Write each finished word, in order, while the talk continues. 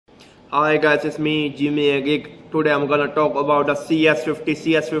Hi guys, it's me Jimmy again. Today I'm gonna talk about the CS50.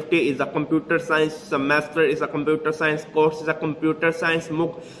 CS50 is a computer science semester, is a computer science course, is a computer science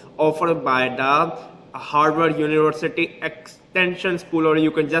MOOC offered by the Harvard University Extension School, or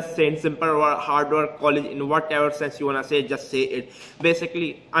you can just say in simple or Harvard College, in whatever sense you wanna say, just say it.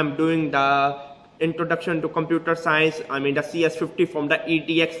 Basically, I'm doing the introduction to computer science. I mean the CS50 from the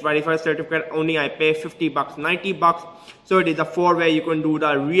EDX verified certificate. Only I pay 50 bucks, 90 bucks. So it is a four-way you can do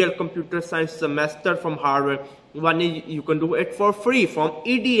the real computer science semester from Harvard. One is you can do it for free from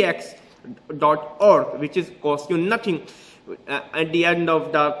edx.org, which is cost you nothing. At the end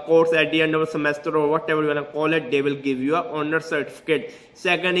of the course, at the end of the semester, or whatever you want to call it, they will give you an honor certificate.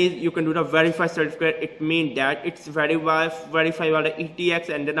 Second is you can do the verified certificate. It means that it's verified by the EDX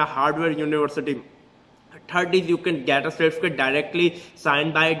and then a Harvard University. Third is you can get a certificate directly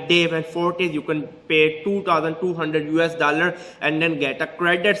signed by Dave, and fourth is you can pay $2,200 US and then get a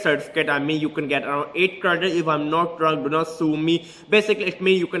credit certificate. I mean you can get around 8 credits. If I'm not wrong, do not sue me. Basically it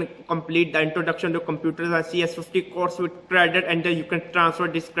means you can complete the introduction to computers and CS50 course with credit, and then you can transfer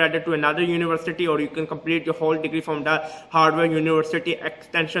this credit to another university, or you can complete your whole degree from the Harvard University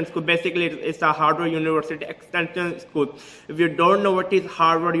Extension School. Basically it's a Harvard University Extension School. If you don't know what is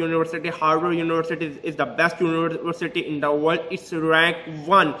Harvard University is the best university in the world. It's ranked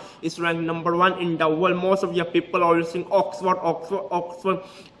 1. It's ranked number 1 in the world. Most of your people are using Oxford.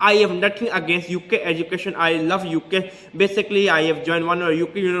 I have nothing against UK education. I love UK. Basically, I have joined one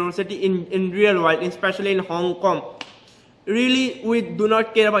UK university in real world, especially in Hong Kong. Really, we do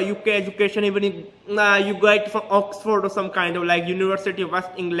not care about UK education. Even if you get from Oxford or some kind of like University of West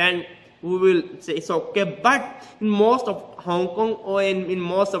England, we will say it's okay. But in most of Hong Kong, or in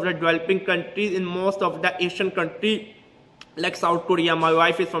most of the developing countries, in most of the Asian countries like South Korea, my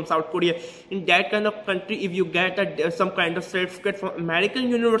wife is from South Korea, in that kind of country, if you get some kind of certificate from American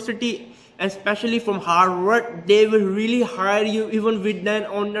university, especially from Harvard, they will really hire you even with an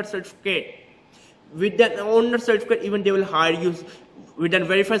honor certificate. With that honor certificate, even they will hire you. With a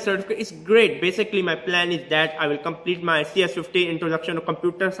verified certificate, it's great. Basically, my plan is that I will complete my CS50 introduction to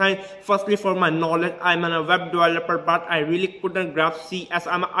computer science. Firstly, for my knowledge, I'm a web developer, but I really couldn't grasp CS.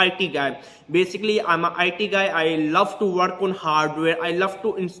 I'm an IT guy. Basically, I'm an IT guy. I love to work on hardware. I love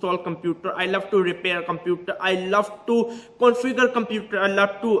to install computer. I love to repair computer. I love to configure computer. I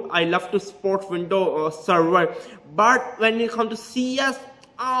love to support Windows server. But when it comes to CS,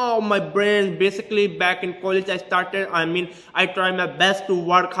 oh, my brain. Basically, back in college, I tried my best to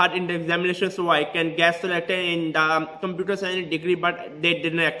work hard in the examination so I can get selected in the computer science degree, but they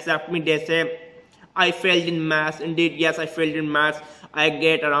didn't accept me. They say I failed in maths. Indeed, yes, I failed in maths. I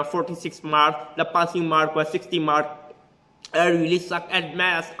get around 46 marks. The passing mark was 60 marks. I really suck at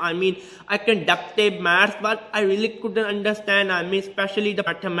maths. I mean, I can duct tape maths, but I really couldn't understand. I mean, especially the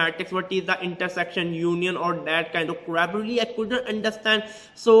mathematics, what is the intersection, union, or that kind of crap. Really, I couldn't understand.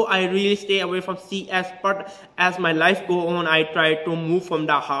 So I really stay away from CS. But as my life go on, I try to move from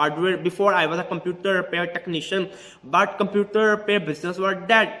the hardware. Before I was a computer repair technician, but computer repair business was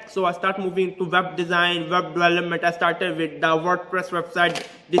dead. So I started moving to web design, web development. I started with the WordPress website.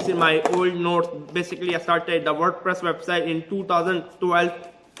 This is my old notes. Basically, I started the WordPress website in 2012,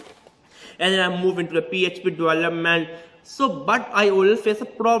 and then I moved into the PHP development. So, but I always face a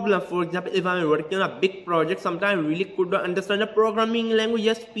problem. For example, if I'm working on a big project, sometimes I really couldn't understand the programming language.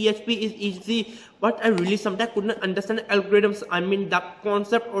 Yes, PHP is easy, but I really sometimes couldn't understand the algorithms. I mean, the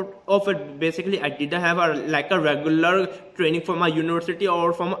concept of it. Basically, I didn't have a regular training from my university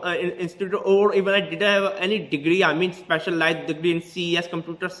or from an institute, or even I didn't have any degree. I mean, specialized degree in CS,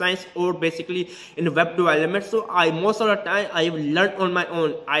 computer science, or basically in web development. So, most of the time I have learned on my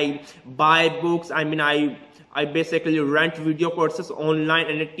own. I buy books. I mean, I basically rent video courses online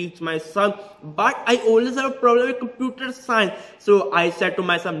and I teach myself. But I always have a problem with computer science. So I said to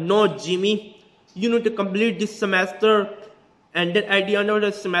myself, no, Jimmy, you need to complete this semester. And then at the end of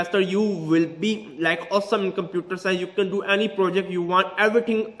the semester, you will be like awesome in computer science. You can do any project you want.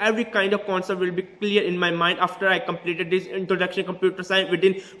 Everything, every kind of concept will be clear in my mind after I completed this introduction to computer science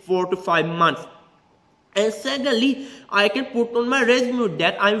within 4 to 5 months. And secondly, I can put on my resume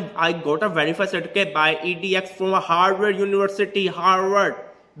that I got a verified certificate by EDX from a Harvard University, Harvard.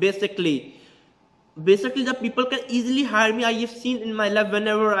 Basically the people can easily hire me. I have seen in my life,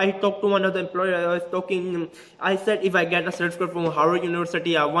 whenever I talk to one of the employers, I said if I get a certificate from Harvard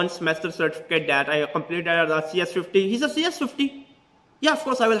University, a 1 semester certificate that I completed at the CS50. He said, CS50? Yeah, of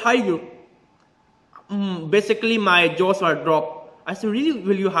course I will hire you. Basically my jaws were dropped. I said, really,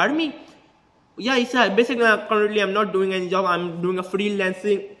 will you hire me? Yeah, he said, basically currently I'm not doing any job. I'm doing a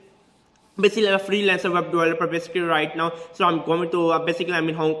freelancing basically I'm a freelancer web developer basically right now. So I'm going to basically I'm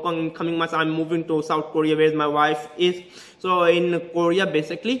in Hong Kong in coming months. I'm moving to South Korea where my wife is. So in Korea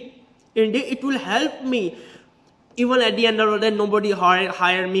basically, indeed it will help me. Even at the end of the day, nobody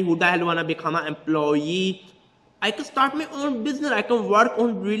hire me. Who the hell wanna become an employee? I can start my own business. I can work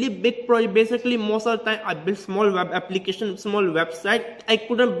on really big projects. Basically, most of the time I build small web application, small website. I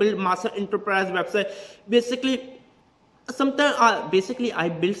couldn't build massive enterprise website. Basically, sometimes I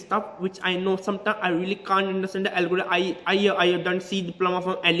build stuff which I know sometimes I really can't understand the algorithm. I have done C diploma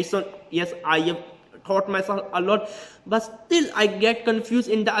from Allison. Yes, I have taught myself a lot, but still I get confused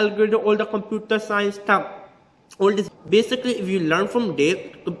in the algorithm, all the computer science stuff. All this basically, if you learn from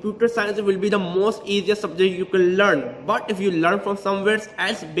Dave, computer science will be the most easiest subject you can learn. But if you learn from somewhere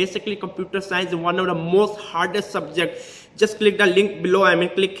else, basically computer science is one of the most hardest subjects. Just click the link below.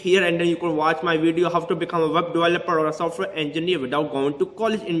 Click here and then you can watch my video how to become a web developer or a software engineer without going to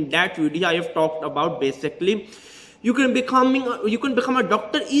college. In that video I have talked about basically you can become a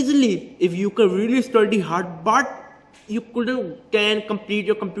doctor easily if you can really study hard, but you can complete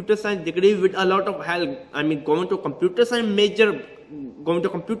your computer science degree with a lot of help. Going to computer science major, going to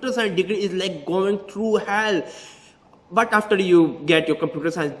computer science degree is like going through hell. But after you get your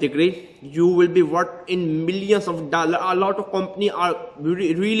computer science degree, you will be worth in millions of dollars. A lot of companies are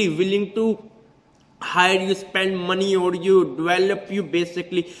really willing to hire you, spend money on you, develop you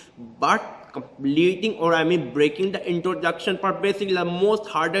basically. But completing or breaking the introduction part, basically the most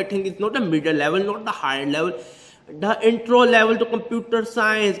harder thing is not the middle level, not the higher level. The intro level to computer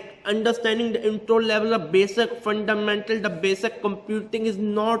science, understanding the intro level, the basic fundamental, the basic computing is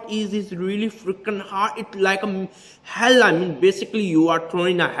not easy. It's really freaking hard. It's like a hell. Basically you are thrown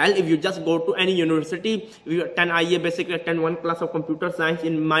in a hell if you just go to any university. If you attend IA, basically attend one class of computer science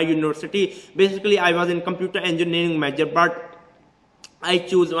in my university. Basically I was in computer engineering major, but I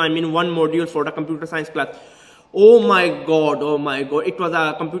choose one module for the computer science class. Oh my god, it was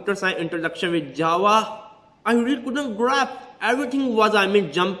a computer science introduction with Java. I really couldn't grasp. Everything was,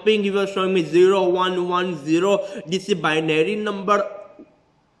 jumping. He was showing me 0, 1, 1, 0. This is binary number.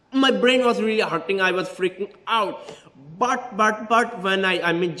 My brain was really hurting. I was freaking out. But when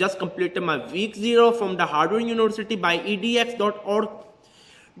I just completed my week 0 from the Harvard University by edx.org,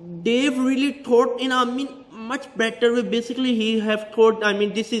 Dave really taught in much better way. Basically, he have taught.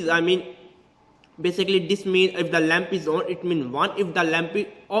 Basically this means if the lamp is on, it means 1. If the lamp is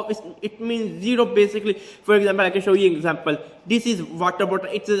off, it means 0 basically. For example, I can show you an example. This is water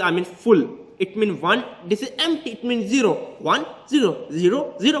bottle. It says full. It means 1. This is empty. It means 0. 1, 0,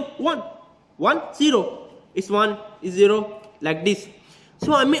 0, 0, 1. 1, 0. It's 1, is 0. Like this.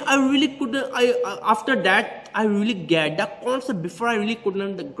 So I really couldn't. After that I really get the concept. Before I really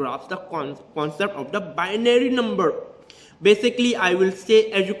couldn't grasp the concept of the binary number. Basically, I will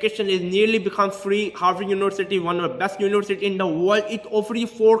say education is nearly become free. Harvard University, one of the best university in the world. It offers you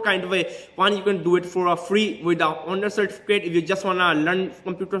 4 kind of way. One, you can do it for a free with an honor certificate if you just wanna learn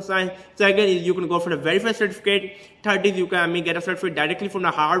computer science. Second is you can go for the verified certificate. Third is you can get a certificate directly from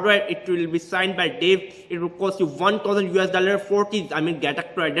the Harvard. It will be signed by Dave. It will cost you $1,000 40. Get a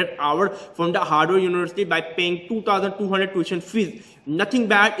credit hour from the Harvard University by paying 2,200 tuition fees. Nothing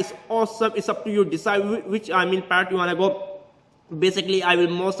bad. It's awesome. It's up to you. Decide which part you wanna go. Basically, I will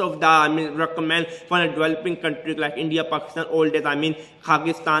most of the recommend for a developing countries like India, Pakistan, all that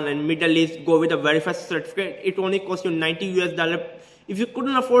Kyrgyzstan and Middle East. Go with a verified certificate. It only costs you $90. If you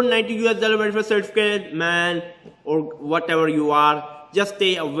couldn't afford $90 verified certificate, man, or whatever you are, just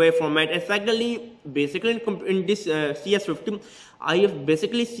stay away from it. And secondly, basically in this CS50, I have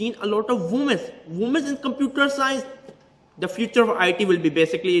basically seen a lot of women in computer science. The future of IT will be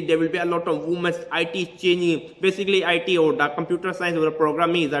basically, there will be a lot of women. IT is changing. Basically, IT or the computer science or the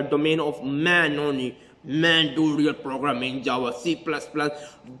programming is a domain of man only. Man do real programming, Java, C++.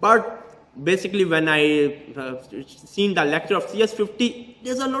 But basically, when I seen the lecture of CS50,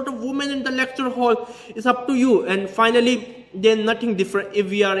 there's a lot of women in the lecture hall. It's up to you. And finally, there's nothing different. If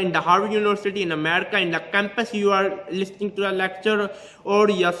we are in the Harvard University in America, in the campus, you are listening to a lecture, or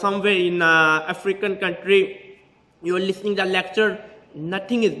you are somewhere in an African country, you are listening to the lecture,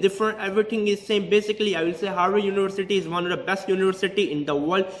 nothing is different, everything is same. Basically, I will say Harvard University is one of the best university in the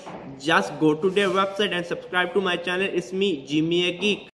world. Just go to their website and subscribe to my channel. It's me, Jimmy a Geek.